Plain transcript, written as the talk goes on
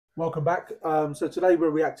Welcome back. So today we're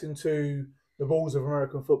reacting to the rules of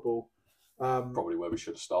American football. Probably where we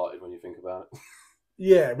should have started when you think about it.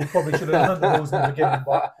 Yeah, we probably should have learned the rules in the beginning,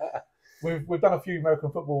 but we've done a few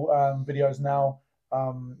American football videos now.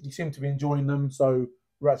 You seem to be enjoying them, so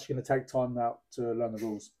we're actually going to take time out to learn the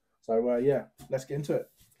rules. So yeah, let's get into it.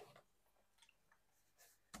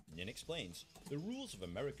 Nin explains the rules of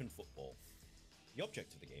American football. The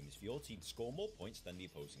object of the game is for your team to score more points than the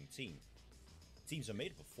opposing team. Teams are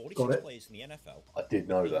made up of 46 players in the NFL. I did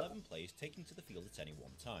know with that. 11 players taking to the field at any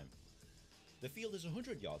one time. The field is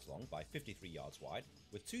 100 yards long by 53 yards wide,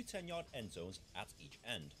 with two 10-yard end zones at each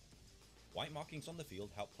end. White markings on the field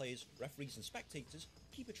help players, referees and spectators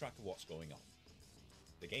keep a track of what's going on.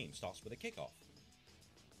 The game starts with a kickoff.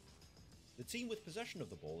 The team with possession of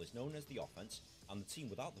the ball is known as the offense, and the team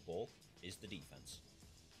without the ball is the defense.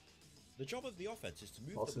 The job of the offense is to move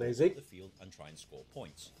the ball up the field and try and score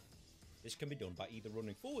points. This can be done by either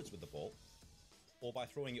running forwards with the ball, or by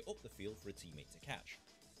throwing it up the field for a teammate to catch.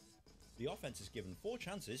 The offense is given 4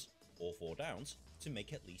 chances, or 4 downs, to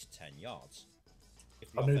make at least 10 yards.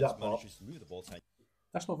 If the offense manages to move the ball 10...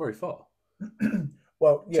 That's not very far.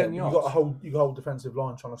 Well, yeah, you got a whole defensive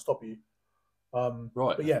line trying to stop you.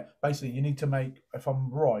 Right. But yeah, basically you need to make, if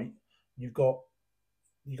I'm right, you got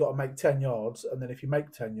to make 10 yards, and then if you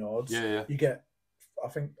make 10 yards, you get, I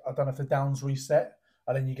don't know if the downs reset,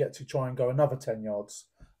 and then you get to try and go another 10 yards.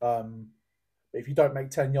 But if you don't make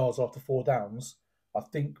 10 yards after 4 downs, I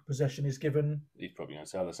think possession is given. He's probably going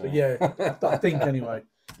to tell us. But yeah, I think anyway.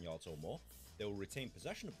 Yards or more, they will retain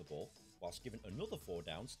possession of the ball whilst given another 4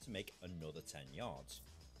 downs to make another 10 yards.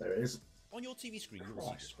 There it is. On your TV screen, you will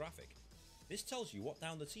see this graphic. This tells you what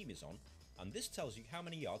down the team is on, and this tells you how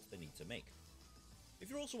many yards they need to make. If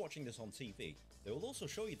you're also watching this on TV, they will also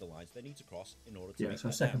show you the lines they need to cross in order to make so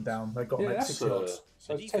second down, they've got to make 6 yards.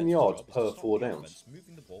 So 10 yards per 4 downs.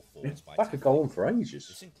 Moving the ball forwards by that could go on for ages.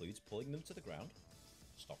 This includes pulling them to the ground,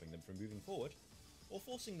 stopping them from moving forward, or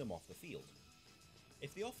forcing them off the field.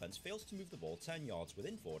 If the offense fails to move the ball 10 yards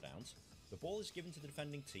within 4 downs, the ball is given to the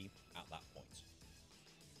defending team at that point.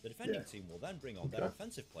 The defending team will then bring on their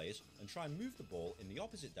offensive players and try and move the ball in the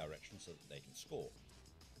opposite direction so that they can score.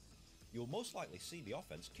 You'll most likely see the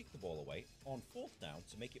offense kick the ball away on 4th down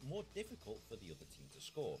to make it more difficult for the other team to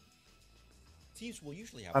score. Teams will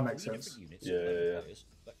usually have 3 different units of 11 players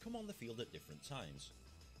that come on the field at different times.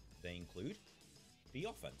 They include the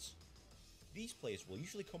offense. These players will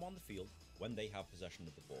usually come on the field when they have possession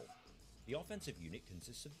of the ball. The offensive unit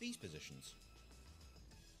consists of these positions.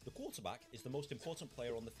 The quarterback is the most important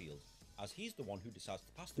player on the field, as he's the one who decides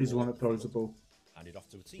to pass the ball. He's the one that throws the ball. Hand it off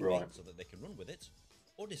to a teammate so that they can run with it,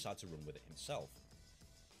 or decide to run with it himself.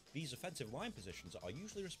 These offensive line positions are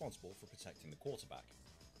usually responsible for protecting the quarterback.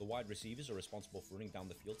 The wide receivers are responsible for running down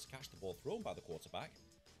the field to catch the ball thrown by the quarterback.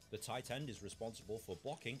 The tight end is responsible for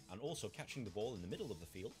blocking and also catching the ball in the middle of the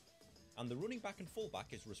field. And the running back and fullback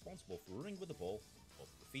is responsible for running with the ball up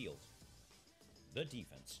the field. The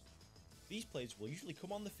defense. These players will usually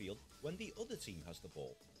come on the field when the other team has the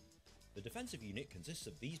ball. The defensive unit consists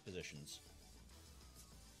of these positions.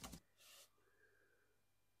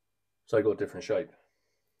 So they got a different shape.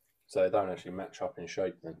 So they don't actually match up in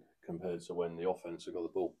shape then, compared to when the offense have got the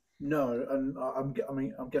ball. No, and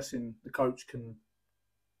I'm guessing the coach can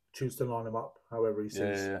choose to line them up however he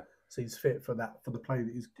sees fit for the play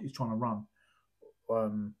that he's trying to run.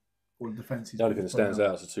 Or the defense. The only thing that stands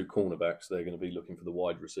out is the 2 cornerbacks. They're going to be looking for the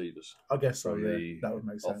wide receivers. I guess so. Yeah, that would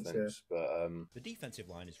make sense. Offense, yeah. But the defensive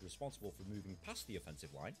line is responsible for moving past the offensive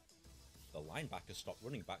line. The linebackers stop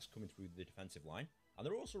running backs coming through the defensive line, and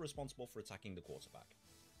they're also responsible for attacking the quarterback.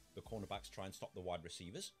 The cornerbacks try and stop the wide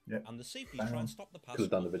receivers, and the safeties try and stop the pass. Could have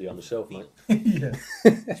done the video on myself, mate. Yeah.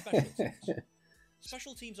 Special teams.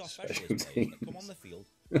 Special teams are specialist players that come on the field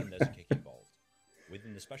when there's a kick involved.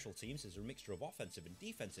 Within the special teams is a mixture of offensive and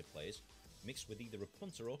defensive players, mixed with either a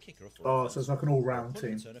punter or kicker for offense, so it's like an all-round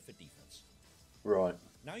team. Returner for defense. Right.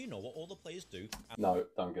 Now you know what all the players do. No,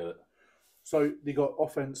 don't get it. So you got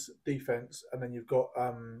offense, defense, and then you've got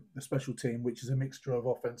the special team, which is a mixture of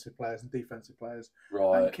offensive players and defensive players,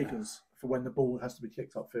 and kickers for when the ball has to be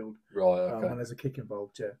kicked upfield. Right. Okay. When there's a kick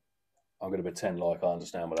involved, yeah. I'm going to pretend like I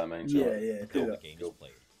understand what that means. Yeah, right? yeah. The game is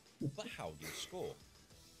played, but how do you score?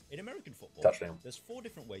 In American football, Touchdown. There's 4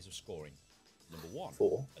 different ways of scoring. Number 1,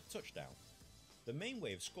 a touchdown. The main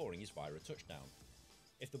way of scoring is via a touchdown.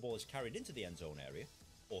 If the ball is carried into the end zone area,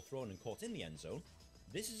 or thrown and caught in the end zone,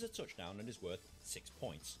 this is a touchdown and is worth 6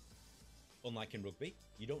 points. Unlike in rugby,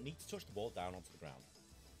 you don't need to touch the ball down onto the ground.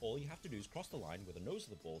 All you have to do is cross the line with the nose of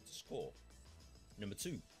the ball to score. Number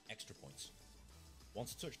 2, extra points.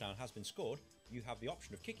 Once a touchdown has been scored, you have the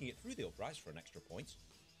option of kicking it through the uprights for an extra point,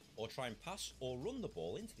 or try and pass or run the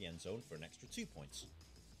ball into the end zone for an extra 2 points.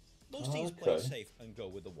 Most teams play it safe and go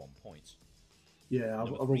with the 1 point. Yeah,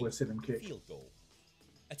 I've always seen them kick. Field goal.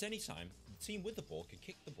 At any time, the team with the ball can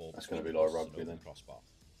kick the ball That's between going to the be like posts rugby and over then. the crossbar.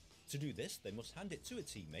 To do this, they must hand it to a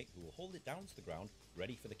teammate who will hold it down to the ground,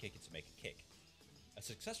 ready for the kicker to make a kick. A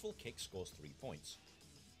successful kick scores 3 points.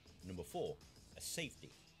 Number 4, a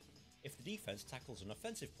safety. If the defense tackles an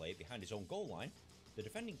offensive player behind his own goal line, the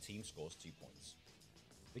defending team scores 2 points.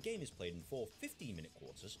 The game is played in 4 15-minute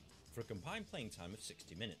quarters for a combined playing time of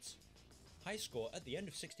 60 minutes. High score at the end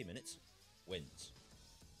of 60 minutes wins.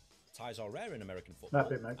 Ties are rare in American football,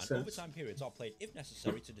 and overtime periods are played if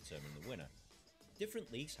necessary to determine the winner.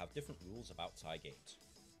 Different leagues have different rules about tie games.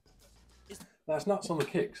 That's nuts on the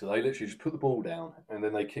kick. So they literally just put the ball down and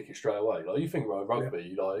then they kick it straight away. Like you think about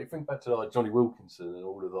rugby, like you think back to like Johnny Wilkinson and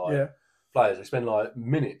all of the players. They spend like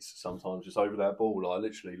minutes sometimes just over that ball, like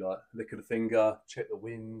literally like lick of the finger, check the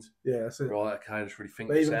wind. Yeah, that's it. Right, okay, just really think.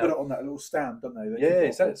 They this even out. put it on that little stand, don't they?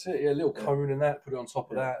 That's it. Yeah, a little cone and that. Put it on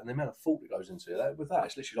top of that, and the amount of thought that goes into it. With that,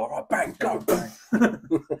 it's literally like right, bang, go, bang.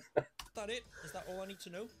 That it? Is that all I need to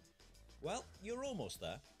know? Well, you're almost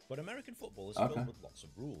there. But American football is filled with lots of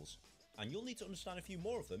rules, and you'll need to understand a few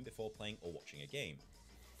more of them before playing or watching a game.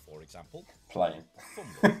 For example, playing.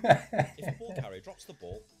 Fumble. If a ball carrier drops the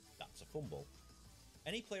ball, that's a fumble.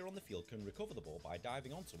 Any player on the field can recover the ball by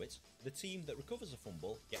diving onto it. The team that recovers a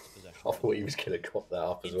fumble gets possession. I thought he was going to cop that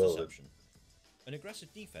up as well. Interception. An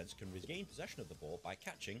aggressive defense can regain possession of the ball by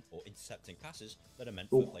catching or intercepting passes that are meant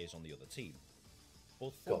for players on the other team.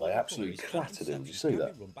 Both God, they absolutely clattered him. Did you see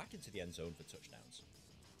that? Run back into the end zone for touchdowns.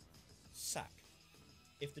 Sack.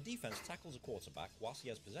 If the defense tackles a quarterback whilst he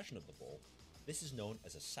has possession of the ball, this is known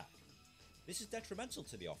as a sack. This is detrimental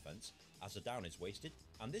to the offense as a down is wasted,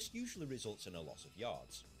 and this usually results in a loss of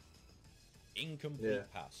yards.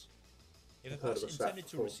 Incomplete pass. If a pass intended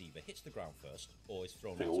to a receiver hits the ground first or is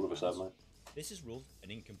thrown out of bounds, this is ruled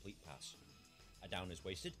an incomplete pass. A down is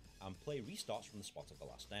wasted and play restarts from the spot of the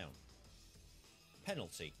last down.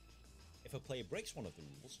 Penalty. If a player breaks one of the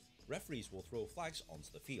rules, referees will throw flags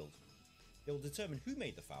onto the field. They will determine who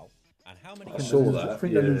made the foul and how many yards. I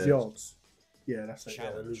think they lose yards. Yeah, that's it.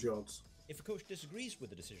 Yeah, they lose yards. If a coach disagrees with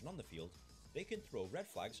the decision on the field, they can throw red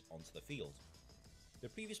flags onto the field. The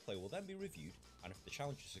previous play will then be reviewed, and if the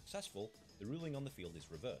challenge is successful, the ruling on the field is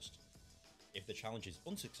reversed. If the challenge is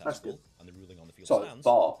unsuccessful and the ruling on the field stands, they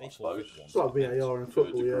forfeit one. It's like VAR in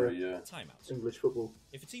football, Timeout. English football.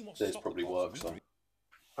 If a team wants to stop probably works.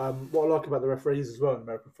 What I like about the referees as well in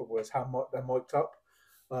American football is how much they're mic'd up.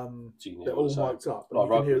 They're all mic'd up. Like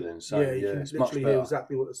rugby then, so you can literally hear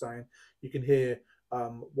exactly what they're saying. You can hear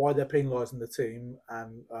why they're penalising the team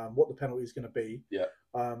and what the penalty is going to be. Yeah.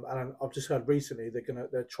 And I've just heard recently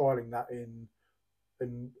they're trialling that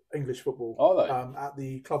in English football. Are they? At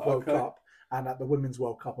the Club World Cup and at the Women's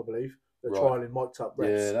World Cup, I believe. They're trialling mic'd up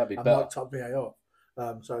refs that'd be and better. mic'd up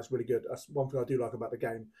VAR. So it's really good. That's one thing I do like about the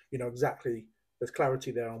game. You know exactly. There's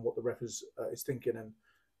clarity there on what the ref is thinking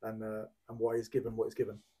and why he's given what he's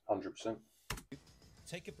given. 100%.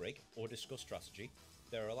 Take a break or discuss strategy.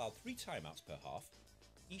 There are allowed 3 timeouts per half.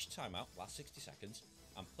 Each timeout lasts 60 seconds,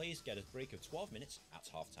 and players get a break of 12 minutes at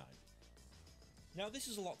half-time. Now this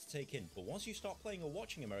is a lot to take in, but once you start playing or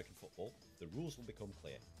watching American football, the rules will become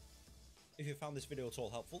clear. If you found this video at all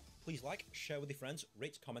helpful, please like, share with your friends,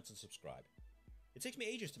 rate, comment and subscribe. It takes me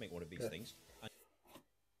ages to make one of these things.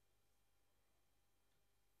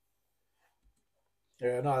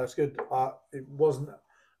 Yeah, no, that's good. It wasn't.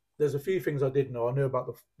 There's a few things I did know. I knew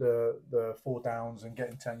about the 4 downs and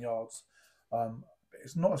getting 10 yards.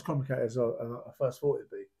 It's not as complicated as I first thought it'd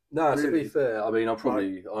be. No, really. To be fair, I mean,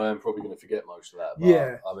 I am probably going to forget most of that.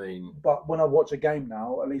 But, I mean, but when I watch a game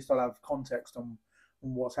now, at least I'll have context on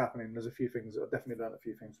what's happening. There's a few things. I've definitely learned a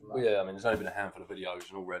few things from that. Well, yeah, I mean, there's only been a handful of videos,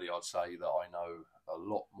 and already I'd say that I know a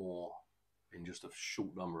lot more in just a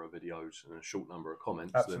short number of videos and a short number of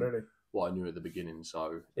comments than what I knew at the beginning.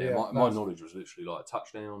 So my knowledge was literally like a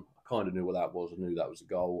touchdown. I kind of knew what that was. I knew that was a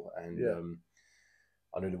goal, and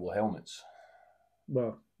I knew they wore helmets.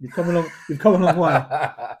 Well, you've come along. You've come a long way.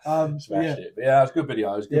 Smash it! But yeah, it's a good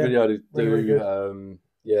video. It's a good video to do.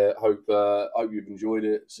 Really hope you've enjoyed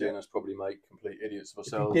it. Seeing us probably make complete idiots of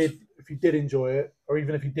ourselves. If you did enjoy it, or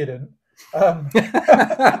even if you didn't, can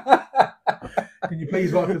you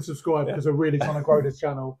please like and subscribe because we're really trying to grow this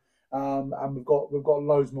channel, and we've got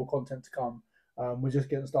loads more content to come. We're just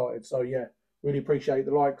getting started, so yeah, really appreciate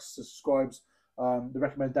the likes, the subscribes, the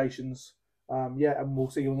recommendations. And we'll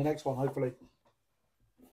see you on the next one, hopefully.